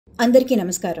అందరికీ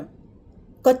నమస్కారం.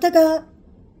 కొత్తగా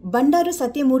బండారు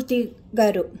సత్యమూర్తి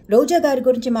గారు రోజా గారి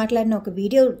గురించి మాట్లాడిన ఒక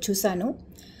వీడియో చూశాను.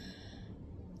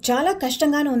 చాలా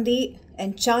కష్టంగానే ఉంది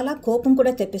అండ్ చాలా కోపం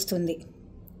కూడా తెప్పిస్తుంది.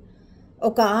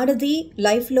 ఒక ఆడది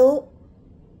లైఫ్లో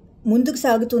ముందుకు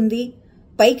సాగుతుంది,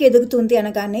 పైకి ఎదుగుతుంది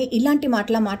అనగానే ఇలాంటి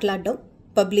మాట్లాడడం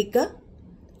పబ్లిక్గా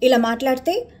ఇలా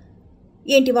మాట్లాడితే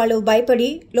ఏంటి వాళ్ళు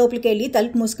భయపడి లోపలికి వెళ్ళి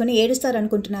తలుపు మూసుకొని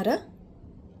ఏడుస్తారనుకుంటున్నారా?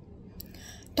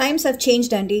 Times have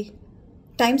changed, Andy.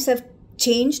 Times have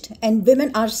changed and women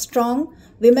are strong.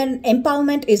 Women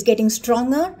empowerment is getting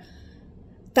stronger.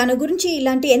 తన గురించి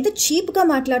ఇలాంటి ఎంత చీప్గా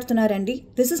మాట్లాడుతున్నారండి.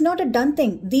 This is not a done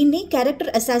thing. దీన్ని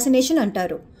క్యారెక్టర్ అసాసినేషన్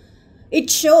అంటారు.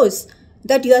 It shows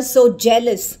that you are so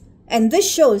jealous and this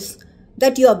shows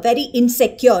that you are very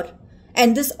insecure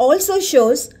and this also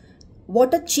shows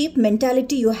what a cheap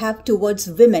mentality you have towards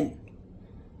women.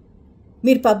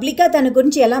 మీరు పబ్లిక్గా తన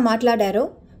గురించి ఎలా మాట్లాడారో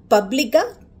పబ్లిక్గా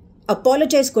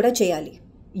apologise కూడా చేయాలి.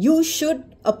 You should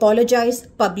apologise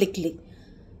publicly.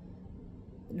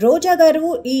 రోజా గారు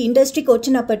ఈ ఇండస్ట్రీకి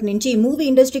వచ్చినప్పటి నుంచి, ఈ మూవీ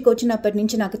ఇండస్ట్రీకి వచ్చినప్పటి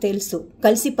నుంచి నాకు తెలుసు,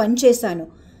 కలిసి పనిచేశాను.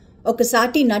 ఒక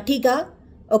సాటి నటిగా,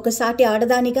 ఒక సాటి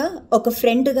ఆడదానిగా, ఒక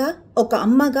ఫ్రెండ్గా, ఒక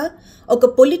అమ్మగా, ఒక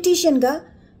పొలిటీషియన్గా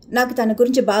నాకు తన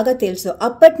గురించి బాగా తెలుసు.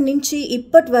 అప్పటి నుంచి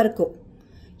ఇప్పటి వరకు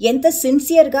ఎంత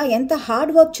సిన్సియర్గా, ఎంత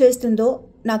హార్డ్ వర్క్ చేస్తుందో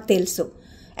నాకు తెలుసు.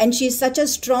 And she is such a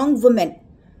strong women.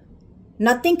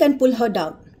 Nothing can pull her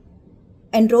down.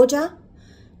 And Roja,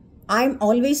 I am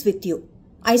always with you.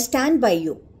 I stand by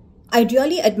you. I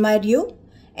really admire you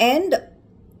and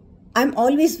I'm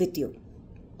always with you.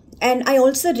 And I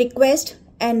also request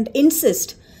and insist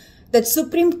that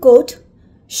Supreme Court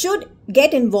should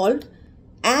get involved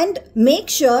and make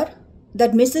sure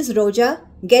that Mrs. Roja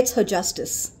gets her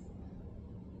justice.